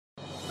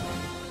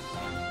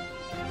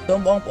សូ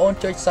មបងប្អូន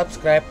ចុច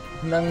Subscribe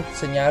និង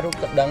សញ្ញារូប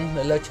កណ្ដឹង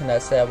នៅលើ Channel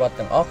សេវត្ត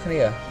ទាំងអស់គ្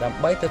នាដើម្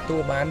បីទទួ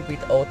លបានវី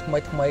ដេអូថ្មី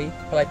ៗ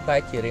ប្លែក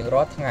ៗជារៀង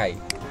រាល់ថ្ងៃ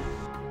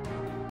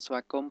ស្វា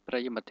គមន៍ប្រិ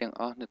យមិត្តទាំង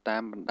អស់នៅតា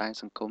មបណ្ដាញ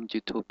សង្គម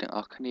YouTube ទាំងអ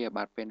ស់គ្នា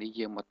បាទពេលនេះ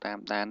យើងមកតាម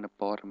ដាននៅ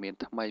ព័ត៌មាន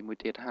ថ្មីមួយ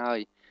ទៀតហើយ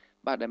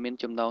បាទដែលមាន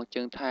ចំណង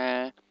ជើងថា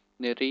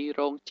នារី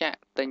រោងចក្រ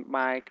ទិញ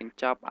បាយកញ្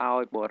ចប់ឲ្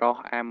យបុរស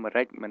អាមេ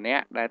រិកម្នា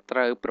ក់ដែលត្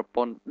រូវប្រព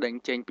ន្ធដេញ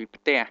ចេញពី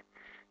ផ្ទះ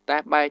តែ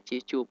បែរជា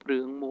ជួបរឿ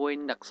ងមួយ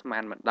នឹកស្មា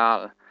នមិនដ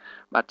ល់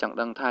បាទចង់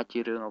ដឹងថាជា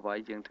រឿងអ្វី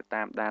យើងទៅ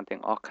តាមដានទាំ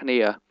ងអស់គ្នា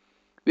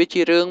វា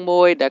ជារឿង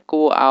មួយដែល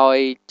គួរឲ្យ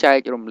ចែក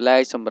រំលែ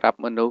កសម្រាប់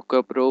មនុស្សគ្រ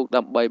ប់រូប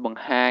ដើម្បីប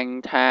ង្ហាញ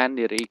ថា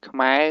នារីខ្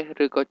មែ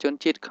រឬក៏ជន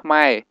ជាតិខ្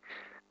មែរ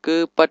គឺ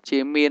ពិតជា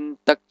មាន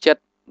ទឹកចិត្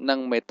តនិង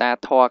មេត្តា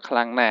ធម៌ខ្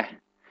លាំងណាស់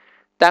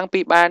តាំង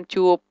ពីបាន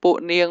ជួបពួក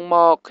នាងម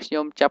កខ្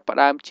ញុំចាប់ផ្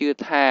ដើមជឿ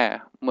ថា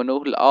មនុ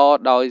ស្សល្អ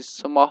ដោយ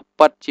ស្មោះ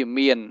ពិតជា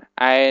មាន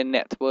ឯអ្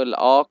នកធ្វើល្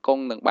អគ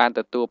ង់នឹងបានទ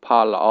ទួលផ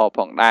លល្អផ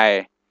ងដែរ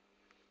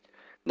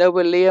នៅ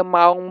វេលា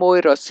ម៉ោង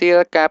1រសៀល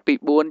កាលពី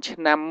4ឆ្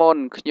នាំមុន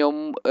ខ្ញុំ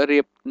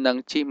រៀបនឹង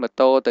ជិះម៉ូ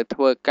តូទៅ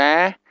ធ្វើកា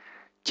រ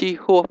ជិះ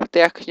ហួសផ្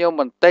ទះខ្ញុំ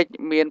បន្តិច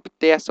មានផ្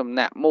ទះសំ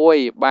ណាក់មួយ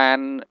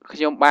ខ្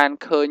ញុំបាន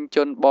ឃើញជ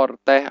នបរ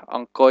ទេសអ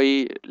ង្គុយ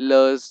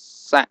លើ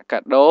សាកកា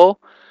ដូ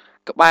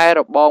ក្បែរ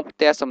របងផ្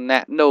ទះសំណា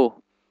ក់នោះ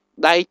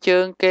ដៃជើ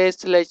ងគេ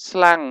ស្លេកស្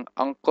លាំង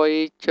អង្គុយ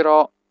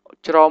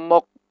ច្រមុ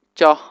ខ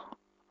ចោះ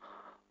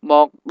ម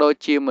កដូច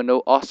ជាមនុ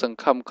ស្សអស់សង្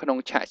ឃឹមក្នុង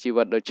ឆាកជី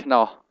វិតដូច្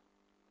នោះ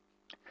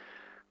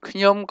ខ្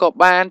ញុំក៏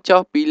បាន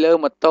ចុះពីលើ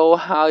ម៉ូតូ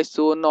ហើយ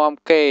សួរនាំ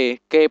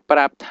គេប្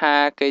រាប់ថា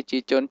គេជា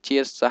ជនជា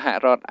តិសហ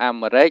រដ្ឋអា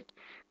មេរិក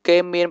គេ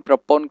មានប្រ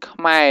ពន្ធខ្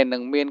មែរនិ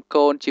ងមាន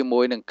កូនជា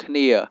មួយនឹងគ្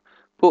នា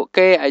ពួក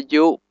គេអា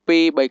យុ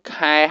 2-3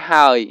 ខែ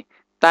ហើយ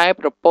តែ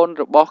ប្រពន្ធ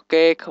របស់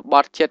គេក្ប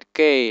ត់ចិត្ត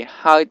គេ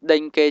ហើយដេ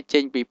ញគេចេ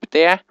ញពីផ្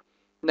ទះ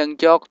និង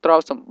យកទ្រ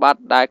ព្យសម្បត្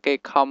តិដែលគេ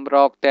ខំរ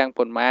កទាំង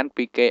ប៉ុន្មាន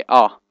ពីគេអ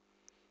ស់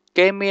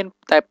គេមាន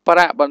តែប្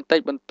រាក់បន្តិច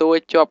បន្តួច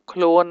ជាប់ខ្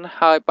លួន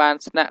ហើយបាន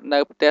ស្នាក់នៅ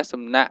ផ្ទះ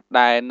សំណាក់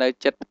ដែលនៅ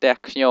ជិតផ្ទះ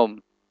ខ្ញុំ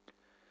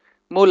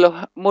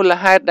មូល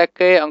ហេតុដែល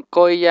គេអង្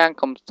គុយយ៉ាង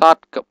កំស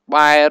ត់ក្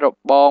បែររ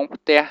បង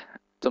ផ្ទះ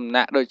សំ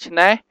ណាក់ដូច្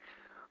នេះ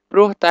ព្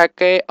រោះតែ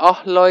គេអ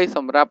ស់លុយស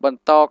ម្រាប់ប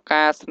ន្ត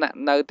ការស្នាក់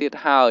នៅទៀត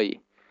ហើយ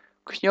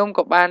ខ្ញុំ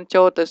ក៏បាន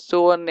ចូលទៅ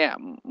សួរអ្នក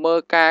មើល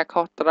ការ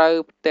ខុសត្រូវ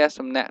ផ្ទះ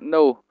សំណាក់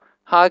នោះ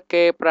ហើយ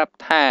គេប្រាប់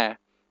ថា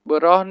បុ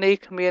រសនេះ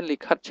គ្មានលិ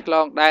ខិតឆ្ល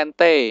ងដែន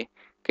ទេ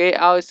គេ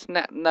ឲ្យស្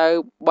នាក់នៅ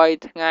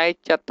3ថ្ងៃ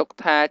ចាត់ទុក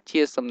ថា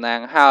ជាសំណាង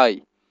ហើយ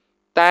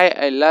តែ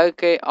ឥឡូវ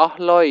គេអស់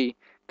លុយ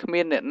គ្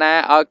មានអ្នកណា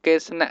ឲ្យគេ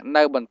ស្នាក់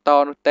នៅបន្ត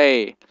នោះទេ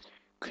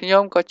ខ្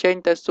ញុំក៏ចេញ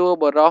ទៅសួរ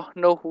បុរស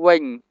នោះវិ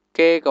ញ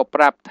គេក៏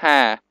ប្រាប់ថា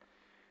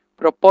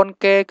ប្រពន្ធ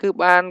គេគឺ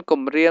បាន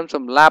គំរាមស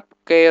ម្លាប់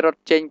គេរ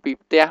ត់ចេញពី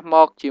ផ្ទះម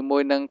កជាមួ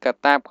យនឹងកា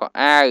តាបខោ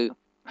អាវ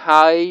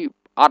ហើយ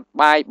អត់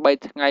បាយ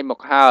3ថ្ងៃម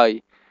កហើយ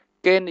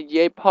គេនិ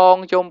យាយផង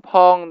យំផ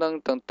ងនឹង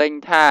ទន្ទិញ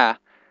ថា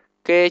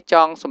គេច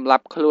ង់សម្លា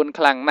ប់ខ្លួន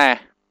ខ្លាំងណាស់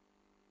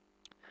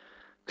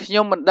ខ្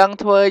ញុំមិនដឹង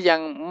ធ្វើយ៉ា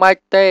ងម៉េច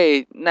ទេ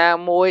ណា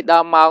មួយដ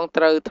ល់ម៉ោង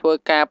ត្រូវធ្វើ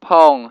ការផ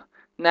ង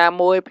ណា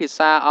មួយភា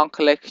សាអង់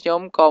គ្លេសខ្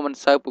ញុំក៏មិន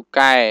សូវពូ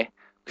កែ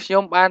ខ្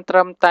ញុំបានត្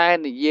រឹមតែ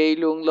និយាយ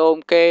លួងលោម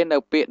គេនៅ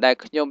ពាក្យដែល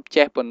ខ្ញុំ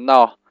ចេះប៉ុណ្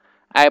ណោះ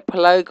ឯផ្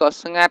លូវក៏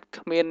ស្ងាត់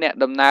គ្មានអ្នក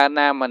ដំណើរ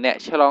ណាម្នាក់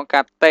ឆ្លង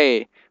កាត់ទេ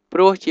ព្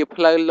រោះជា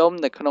ផ្លូវលំ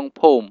នៅក្នុង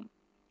ភូមិ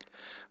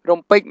រំ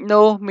ពេច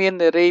នោះមាន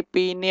នារី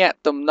2នាក់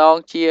ទំនង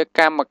ជា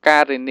កម្មកា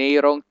រិនី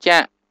រោងច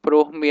ក្រព្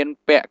រោះមាន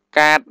ពាក់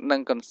កាតនិ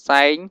ងកន្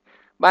សែង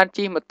បាន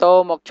ជិះម៉ូតូ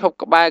មកឈប់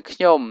ក្បែរខ្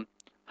ញុំ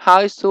ហើ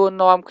យសួរ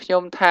នាំខ្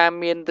ញុំថា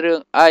មានរឿង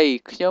អី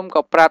ខ្ញុំ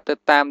ក៏ប្រាប់ទៅ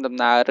តាមដំ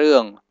ណើររឿ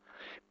ង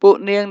ពួក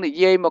នាងនិ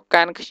យាយមក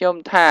កាន់ខ្ញុំ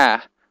ថា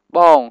ប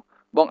ង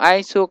ឯង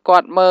សួរគា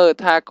ត់មើល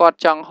ថាគាត់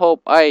ចង់ហូប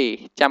អី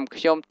ចាំ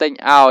ខ្ញុំទិញ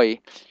ឲ្យ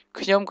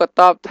ខ្ញុំក៏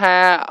តបថា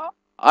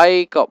អី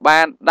ក៏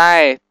បានដែ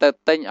រទៅ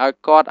ទិញឲ្យ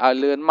គាត់ឲ្យ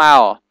លឿនម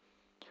ក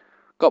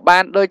ក៏បា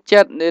នដូច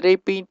ចិត្តនារី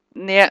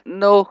2នាក់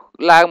នោះ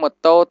ឡើងម៉ូ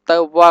តូទៅ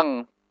វឹង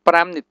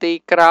5នាទី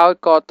ក្រោយ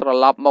ក៏ត្រ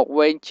ឡប់មក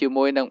វិញជា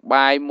មួយនឹង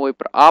បាយមួយ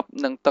ប្រអប់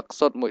និងទឹក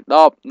សុទ្ធមួយដ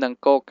បនិង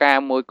កូកា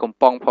មួយកំ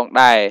ប៉ុងផង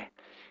ដែរ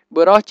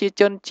បុរសជា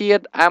ជនជា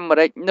តិអាមេ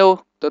រិកនោះ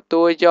ទ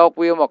ទួលយក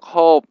វាមក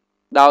ហូប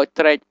ដោយ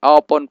ត្រេកអរ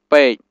ពន់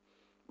ពេក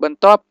បន្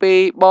ទាប់ពី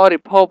បរិ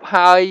ភោគ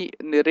ហើយ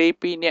នារី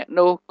2នាក់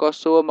នោះក៏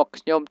សួរមក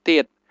ខ្ញុំទៀ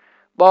ត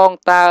បង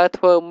តើ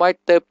ធ្វើម៉េច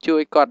ទើបជួ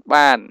យគាត់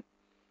បាន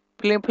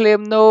ភ្លា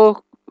មនោះ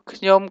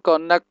ខ្ញុំក៏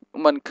នឹក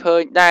មិនឃើ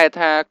ញដែរ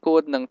ថាគួ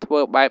រនឹងធ្វើ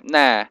បែប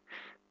ណា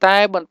តែ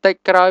បន្តិច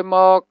ក្រោយម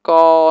ក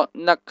ក៏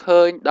នឹក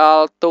ឃើញដ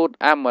ល់ទូត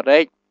អាមេរិ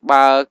ក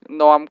បើ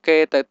នាំគេ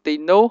ទៅទី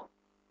នោះ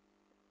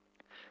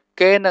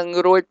គេនឹង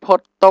រួចផុត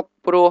ទុក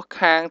ព្រោះ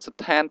ខាងស្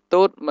ថាន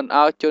ទូតមិន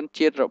ឲ្យជន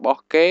ជាតិរប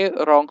ស់គេ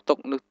រងទុ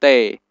ក្ខនោះទេ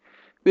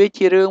វា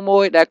ជារឿងមួ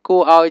យដែលគួ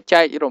រឲ្យ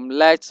ចែករំ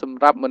លែកស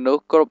ម្រាប់មនុស្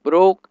សគ្រប់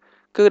រូប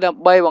គឺដើ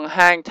ម្បីបង្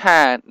ហាញថា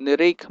នា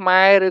រីខ្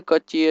មែរឬក៏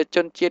ជាជ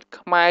នជាតិ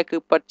ខ្មែរគឺ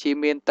ពិតជា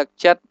មានទឹក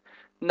ចិត្ត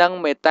និង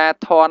មេត្តា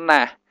ធម៌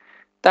ណាស់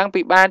តាំង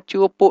ពីបាន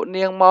ជួបពួក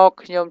នាងមក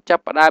ខ្ញុំចា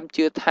ប់ផ្ដើម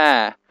ជឿថា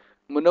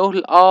មនុស្ស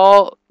ល្អ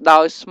ដោ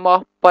យស្មោះ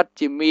ពិត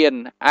ជាមាន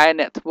ឯ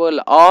អ្នកធ្វើ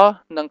ល្អ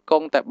នឹងគ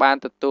ង់តែបាន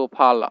ទទួលផ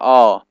លល្អ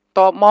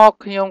តបមក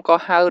ខ្ញុំក៏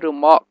ហៅរ៉ឺ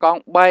ម៉កក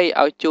ង់3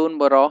ឲ្យជូន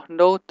បរិស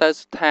នោះទៅ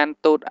ស្ថាន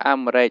ទូតអា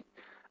មេរិក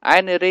ឯ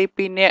នារី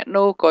2នាក់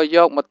នោះក៏យ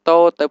កម៉ូតូ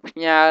ទៅផ្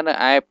ញើនៅ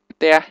ឯផ្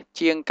ទះ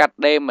ជាងកាត់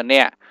ដេរម្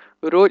នាក់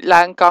រួច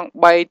ឡើងកង់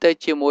3ទៅ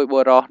ជាមួយប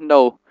រិស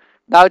នោះ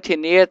ដោយធា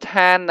នា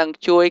ថានឹង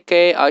ជួយ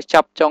គេឲ្យ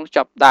ចាប់ចុង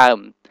ចាប់ដើម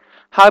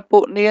ហើយពួ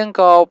កនាង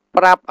ក៏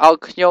ប្រាប់ឲ្យ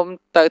ខ្ញុំ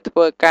ទៅធ្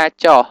វើការ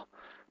ចោះ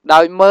ដោ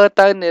យមើល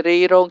ទៅនារី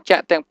រោងច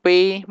ក្រទាំងពី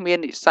រមាន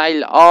និស្ស័យ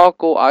ល្អ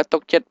គួរឲ្យទុ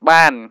កចិត្ត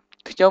បាន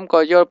ខ្ញុំក៏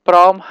យល់ព្រ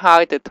មហើ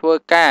យទៅធ្វើ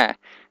ការ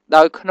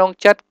ដោយក្នុង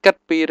ចិត្តគិត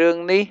ពីរឿង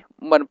នេះ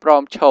មិនព្រ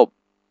មឈប់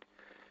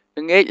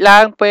ល្ងាចឡើ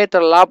ងពេល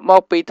ត្រឡប់ម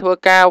កពីធ្វើ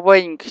ការវិ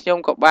ញខ្ញុំ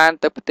ក៏បាន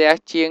ទៅផ្ទះ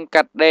ជាង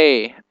កាត់ដេរ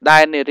ដែ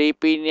លនារី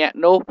2នាក់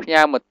នោះផ្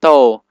ញើម៉ូតូ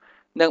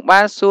និង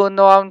បានសួរ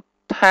នាំ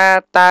ថា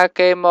តើ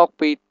គេមក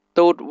ពី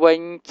ទូតវិញ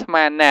ស្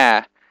មានណា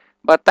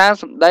បើតាម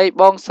សម្ដី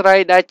បងស្រី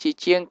ដែលជា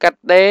ជាងកា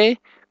ត់ដេរ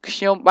ខ្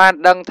ញុំបាន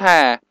ដឹងថា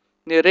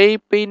នារី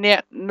2នា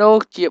ក់នោះ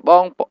ជាប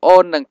ងប្អូ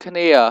ននឹងគ្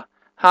នា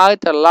ហើយ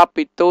ត្រឡប់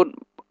ពីទូត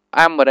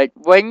អាមេរិក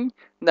វិញ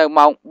នៅ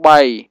ម៉ោង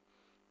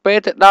3ពេល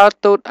ទៅដល់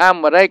ទូតអា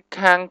មេរិក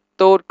ខាង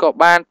ទូតក៏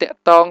បានតាក់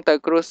ទងទៅ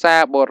គ្រួសារ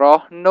បុរ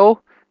សនោះ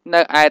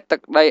នៅឯទឹក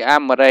ដីអា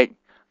មេរិក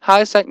ហើ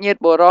យសាច់ញាតិ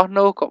បុរស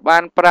នោះក៏បា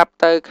នប្រាប់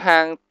ទៅខា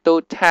ងទូ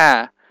តថា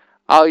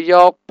ឲ្យយ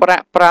កប្រា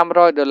ក់$500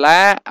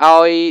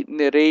ឲ្យ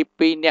នារី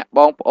2នាក់ប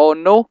ងប្អូន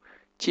នោះ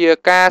ជា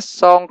ការ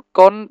សង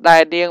គុណដែ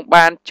លនាង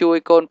បានជួយ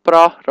កូនប្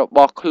រុសរប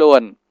ស់ខ្លួ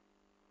ន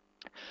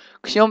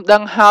ខ្ញុំដឹ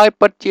ងហើយ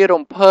ពិតជា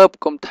រំភើប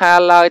កុំថា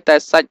ឡើយតែ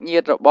សាច់ញា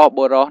តិរបស់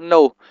បុរស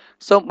នោះ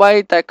សូម្បី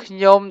តែខ្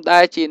ញុំដែ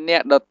លជាអ្ន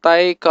កដតី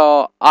ក៏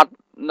អត់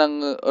នឹង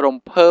រំ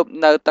ភើប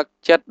នៅទឹក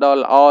ចិត្តដ៏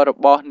ល្អរ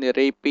បស់នា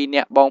រី2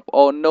នាក់បងប្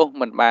អូននោះ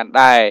មិនបាន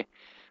ដែរ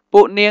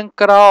ពួកនាង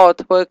ក្រ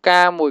ធ្វើ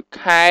ការមួយ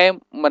ខែ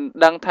មិន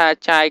ដឹងថា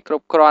ចាយគ្រ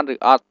ប់គ្រាន់ឬ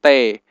អត់ទេ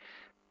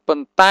ប៉ុ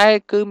ន្តែ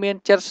គឺមាន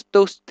ចិត្តស្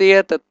ទុះស្ទា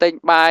ទៅទិញ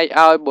បាយ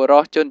ឲ្យបុរ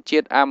សជនជា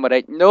តិអាមេរិ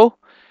កនោះ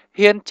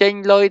ហ៊ានចេញ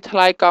លុយថ្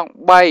លៃកង់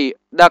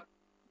3ដឹក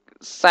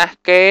សះ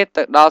គេ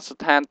ទៅដល់ស្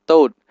ថាន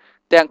ទូត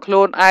ទាំងខ្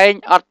លួនឯង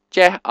អត់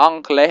ចេះអង់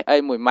គ្លេសអី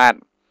មួយម៉ាត់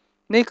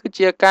នេះគឺ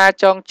ជាការ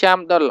ចងចាំ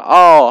ដ៏ល្អ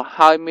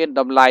ហើយមាន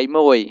តម្លៃ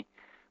មួយ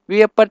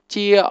វាពិត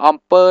ជាអំ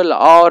ពើល្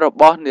អរ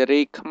បស់នា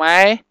រីខ្មែ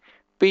រ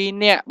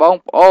2នាក់បង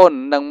ប្អូន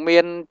នឹងមា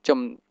នចំ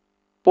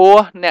ពោះ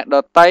អ្នកដ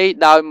តី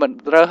ដោយមិន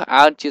រើស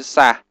អើងជា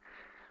សះ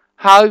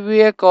ហើយ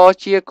វាក៏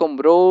ជាគំ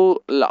រូ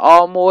ល្អ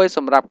មួយស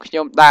ម្រាប់ខ្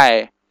ញុំដែរ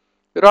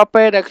រាល់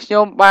ពេលដែលខ្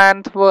ញុំបាន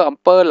ធ្វើអំ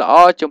ពើល្អ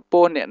ចំ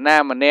ពោះអ្នកណា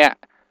ម្នាក់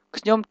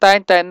ខ្ញុំតែង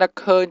តែនឹក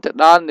ឃើញទៅ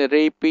ដល់នា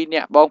រី2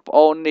នាក់បងប្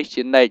អូននេះ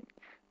ជានិច្ច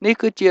នេះ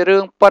គឺជារឿ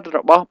ងពិតរ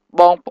បស់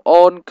បងប្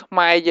អូនខ្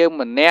មែរយើង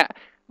ម្នាក់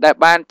ដែល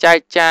បានចែក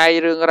ចាយ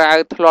រឿងរ៉ាវ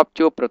ធ្លាប់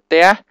ជួបប្រ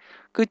ទះ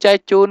គឺចែក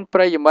ជូនប្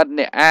រិយមិត្ត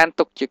អ្នកអាន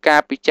ទុកជាកា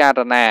រពិចារ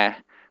ណា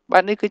បា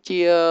ទនេះគឺជា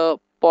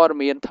ព័ត៌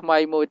មានថ្មី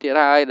មួយទៀត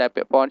ហើយដែល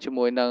ពាក់ព័ន្ធជា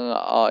មួយនឹង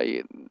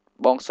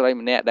បងស្រី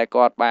ម្នាក់ដែល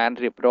គាត់បាន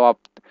រៀបរាប់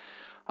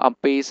អំ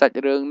ពីសាច់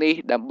រឿងនេះ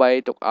ដើម្បី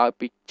ទុកឲ្យ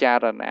ពិចា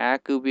រណា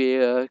គឺវា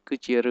គឺ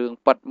ជារឿង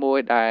ពិតមួយ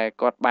ដែល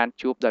គាត់បាន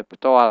ជួបដោយផ្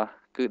ទាល់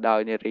គឺដោយ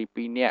នារី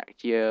2នាក់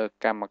ជា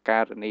កម្មកា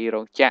រិនី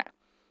រោងចក្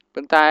រ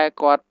ប៉ុន្តែ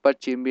គាត់ពិត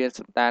ជាមាន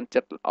សន្តាន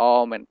ចិត្តល្អ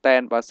មែនតែ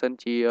នបើសិន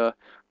ជា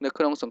នៅ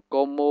ក្នុងសង្គ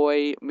មមួយ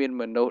មាន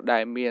មនុស្សដែ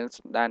លមានស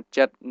ន្តាន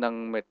ចិត្តនិង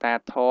មេត្តា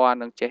ធម៌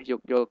និងចេះយោ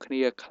គយល់គ្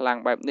នាខ្លាំង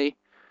បែបនេះ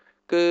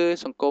គឺ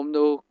សង្គម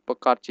នោះប្រ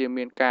កាសជា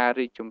មានការ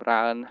រីកចម្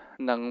រើន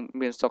និង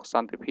មានសុខស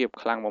ន្តិភាព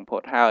ខ្លាំងបំផុ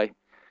តហើយ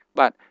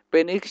បាទពេ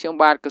លនេះខ្ញុំ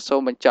បាទក៏សូម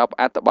បញ្ចប់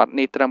អត្ថបទ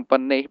នេះត្រឹមប៉ុ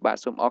ណ្ណេះបាទ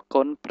សូមអរ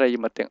គុណប្រិយ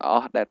មិត្តទាំងអ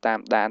ស់ដែលតាម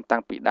ដានតាំ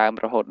ងពីដើម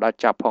រហូតដល់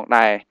ចប់ផង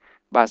ដែរ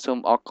បាទសូម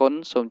អរគុណ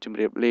សូមជម្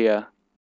រាបលា